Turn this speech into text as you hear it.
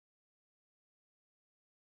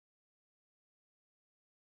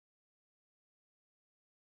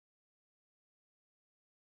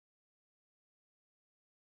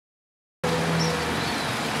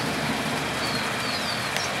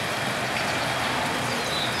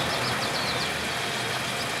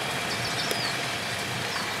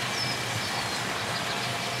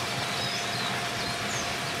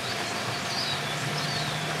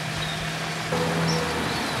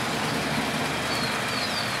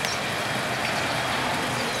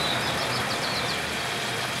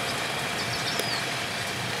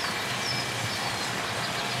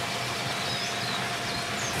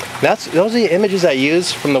Those are the images I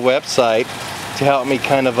use from the website to help me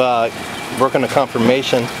kind of work on the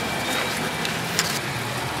confirmation.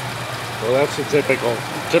 Well, that's a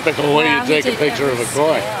typical way to take a picture of a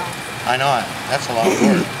koi. I know it. That's a lot of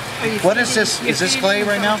work. What is this? Is this clay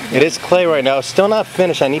right now? It is clay right now. It's still not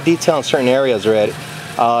finished. I need detail in certain areas already.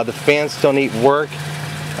 The fins still need work.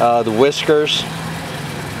 The whiskers.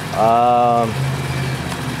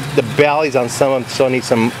 The bellies on some of them still need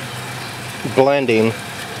some blending.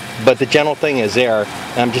 But the general thing is there.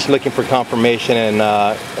 I'm just looking for confirmation and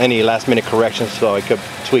any last minute corrections so I could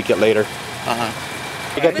tweak it later.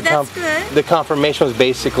 But that's good. The confirmation was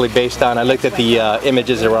basically based on, I looked at the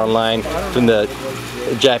images that were online from the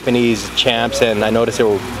Japanese champs and I noticed they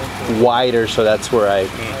were wider, so that's where I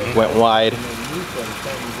went wide.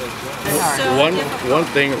 One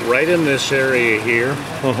thing, right in this area here,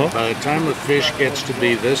 by the time the fish gets to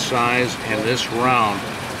be this size and this round,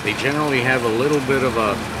 they generally have a little bit of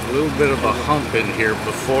a hump in here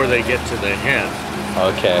before they get to the head.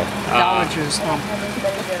 Okay. Dollar Juice hump.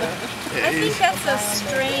 I think that's a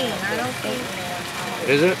strain. I don't think.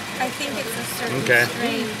 Is it? I think it's a certain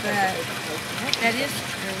strain, but that is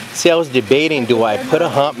true. See, I was debating, do I put a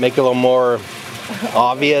hump, make it a little more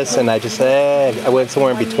obvious, and I just I went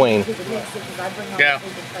somewhere in between. Yeah.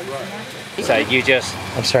 So you just...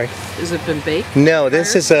 I'm sorry? Has it been baked? No,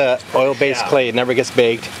 this is a oil-based clay. It never gets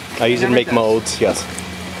baked. I use it to make molds, yes.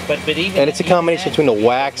 But even and it's a combination between the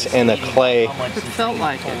wax and the clay. It felt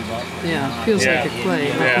like it. Yeah, it feels like a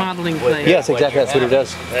clay, like modeling clay. Yes, exactly. That's what it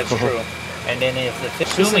does. That's true. And then if the fish,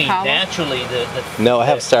 assuming naturally the no, I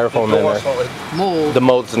have styrofoam in there. Mold. The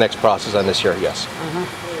mold's the next process on this here, yes.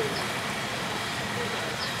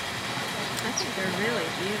 I think they're really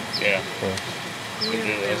beautiful. Yeah.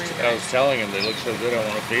 I was telling him they look so good, I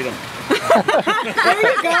want to feed them. There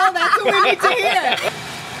you go. That's what we need to hear.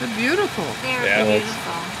 They're beautiful. They're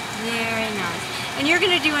beautiful. Very nice. And you're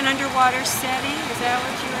going to do an underwater setting? Is that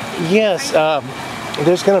what you were thinking? Yes.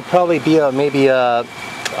 There's going to probably be maybe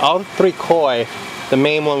all three koi. The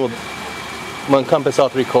main one will encompass all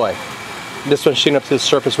three koi. This one's shooting up to the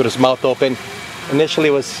surface with his mouth open. Initially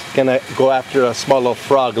it was going to go after a small little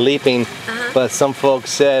frog leaping, but some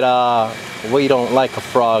folks said, we don't like a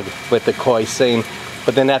frog with the koi scene.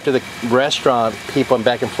 But then after the restaurant, people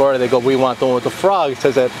back in Florida, they go, we want the one with the frog. So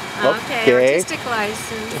I said, okay. Artistic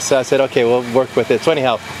license. So I said, okay, we'll work with it. So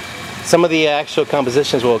anyhow, some of the actual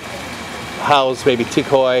compositions will house maybe 2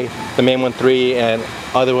 koi, the main one 3, and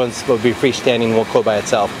other ones will be freestanding, will go by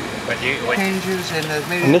itself.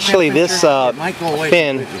 Initially this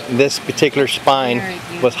fin, this particular spine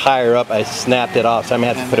was higher up. I snapped it off, so I'm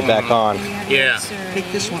going to have to put it back on. Yeah. Take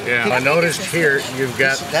this one. Yeah. I noticed here you've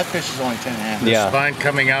got that fish is only 10.5. the spine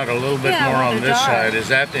coming out a little bit more on this side. Is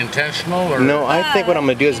that intentional? Or? No, I think what I'm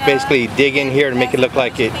going to do is basically dig in here to make it look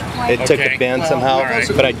like it took a bend somehow.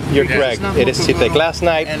 But you're correct, it is too thick. Last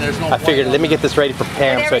night I figured, let me get this ready for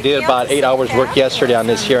Pam. So I did about 8 hours work yesterday on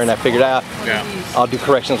this here, and I figured I'll do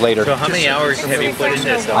corrections later. So how many hours have you put in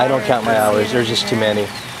this? I don't count my hours. There's just too many.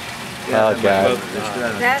 Oh God.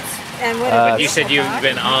 But you said you've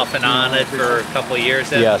been off and on it for a couple of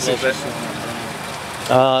years then? Yes. A little bit?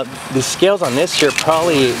 The scales on this here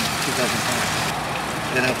probably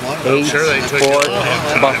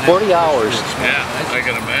about 40 hours. Yeah, I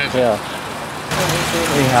can imagine. Yeah.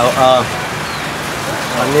 Anyhow,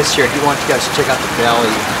 on this here, I do want you guys to check out the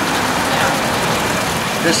belly.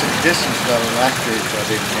 This is got a lactate, so I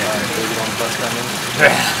didn't you want to bust on this?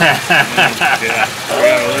 Yeah, we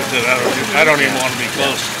gotta lift it. I don't even want to be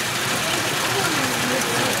close.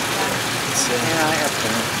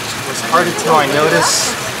 It's hard to tell. I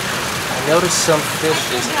noticed some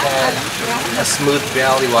fishes had a smooth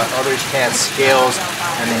belly while others had scales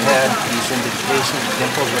and they had these indentations,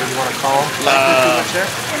 dimples, whatever you want to call them.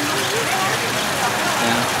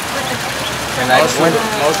 And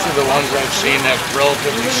most of the ones I've seen have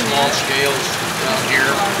relatively small scales down here,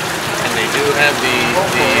 and they do have the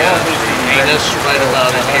anus right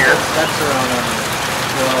about in here. That's around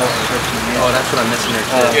 12 or 13 years. Oh, that's what I'm missing there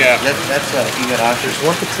too. Yeah. That's Igarashi. There's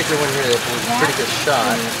one particular one here that was a pretty good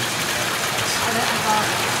shot. It's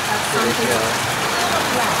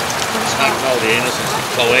not called the anus, it's the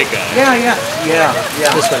cloaca. Yeah.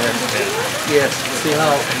 This one here. Yes. See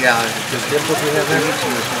how the dimples we have there?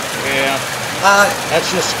 Yeah. That's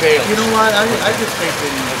just scales. You know what? I just think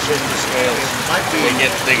that It's just the scales. might be.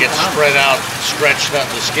 They get spread out, stretched out.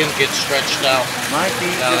 The skin gets stretched out. Might be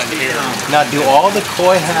down just here. Now, do all the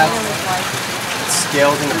koi have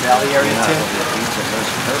scales in the belly area too?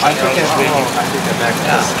 I think that's back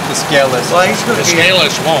the scaleless. Well, he's going The to be.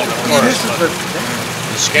 scaleless won't, of course. This is But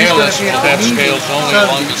the scaleless will have scales only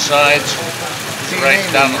along the sides right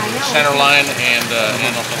down the center line and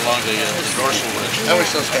along the dorsal ridge. That was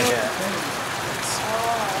so sketchy.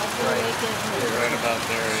 Right about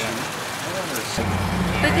there, yeah.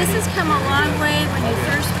 But this has come a long way when you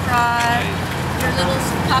first brought your little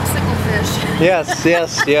popsicle fish. Yes,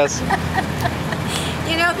 yes, yes.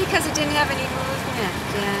 You know, because it didn't have any movement.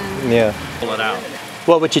 And Yeah. Pull it out.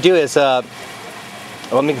 Well, what you do is, let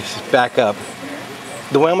me just back up.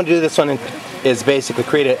 The way I'm going to do this one is basically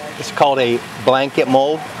it's called a blanket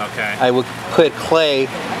mold. Okay. I will put clay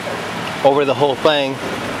over the whole thing,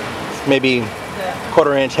 maybe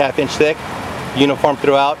quarter-inch, half-inch thick, uniform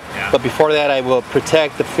throughout. Yeah. But before that, I will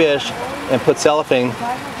protect the fish and put cellophane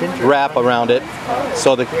wrap around it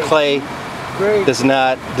so the clay does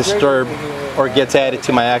not disturb or gets added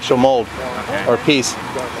to my actual mold or piece.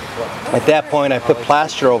 At that point, I put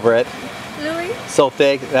plaster over it, Louis, so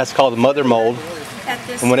thick, that's called mother mold. at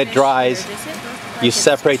this And when it fish dries, here, does it look like You it's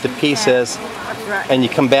separate the too pieces fat? and you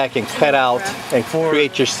come back and cut out and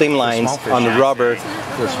create your seam lines on the rubber.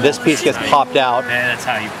 This piece gets popped out. And that's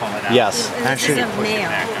how you pull it out. Yes, And this Actually, isn't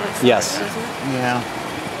male. It looks Yes. like, isn't it? Yeah. Yeah.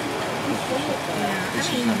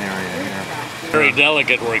 This is an area here. Very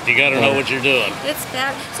delicate work. You got to know what you're doing. It's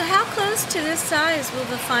bad. So how close to this size will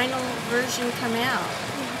the final version come out?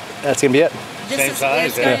 that's gonna be it. This Same is size,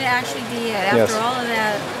 it's going to yeah. actually be it. After Yes. all of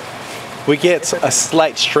that, We get a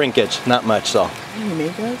slight shrinkage, not much though.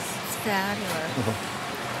 it's fabulous.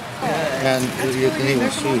 And you can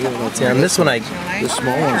even see here that Yeah, and this one the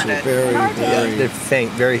small ones are very. they're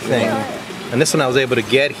faint, very faint. And this one I was able to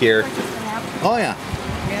get here. Oh yeah.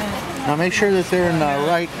 Now make sure that they're in the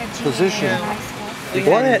right position.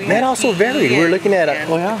 Well, that also varied. We were looking at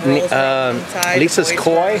Lisa's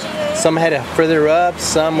koi. Some had it further up,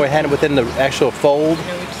 some had it within the actual fold.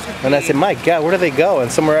 And I said, my God, where do they go?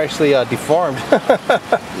 And some were actually deformed.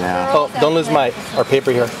 Yeah. Oh, don't lose our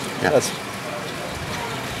paper here. Yeah.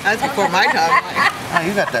 That's before my time. Oh,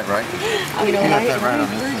 you got that right. You got that right on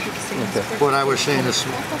this one. What I was saying is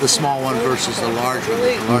the small one versus the large one.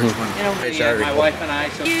 The large one. My wife and I.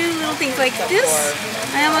 Few little things like this,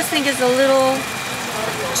 I almost think is a little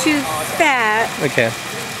too fat, Okay.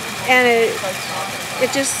 and it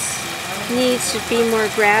just needs to be more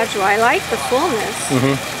gradual. I like the fullness.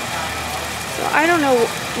 So I don't know.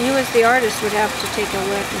 You as the artist would have to take a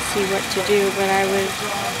look and see what to do, but I would.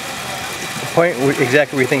 Point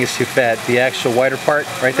exactly where you think is too fat. The actual wider part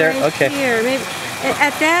right there? Right Okay. here, maybe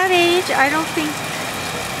at that age, I don't think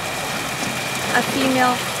a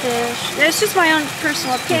female fish. It's just my own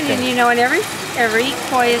personal opinion, Okay. you know. And every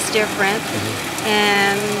koi is different,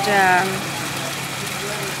 and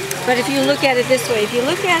but if you look at it this way, if you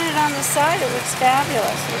look at it on the side, it looks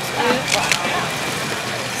fabulous. It looks beautiful.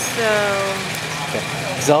 So.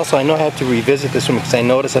 Because also, I know I have to revisit this one because I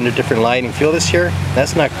noticed under different lighting. Feel this here?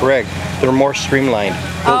 That's not correct. They're more streamlined.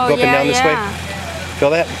 Go up and down this way.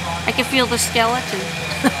 Feel that? I can feel the skeleton.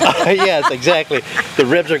 Yes, exactly. The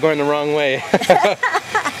ribs are going the wrong way.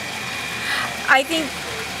 I think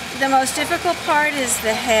the most difficult part is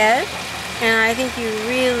the head, and I think you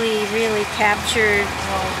really, really captured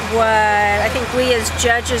what I think we as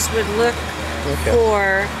judges would look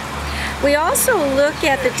for. We also look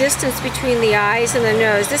at the distance between the eyes and the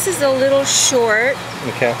nose. This is a little short.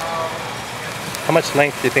 Okay. How much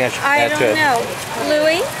length do you think I should I add don't to it? know.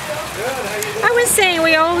 Louis? I was saying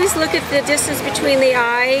we always look at the distance between the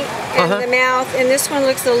eye and the mouth, and this one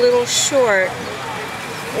looks a little short.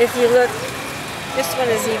 If you look, this one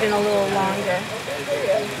is even a little longer.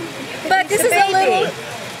 But this is a little,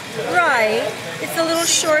 right, it's a little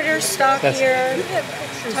shorter, stockier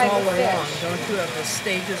Pictures type all of along, fish. don't you, of the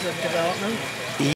stages of development?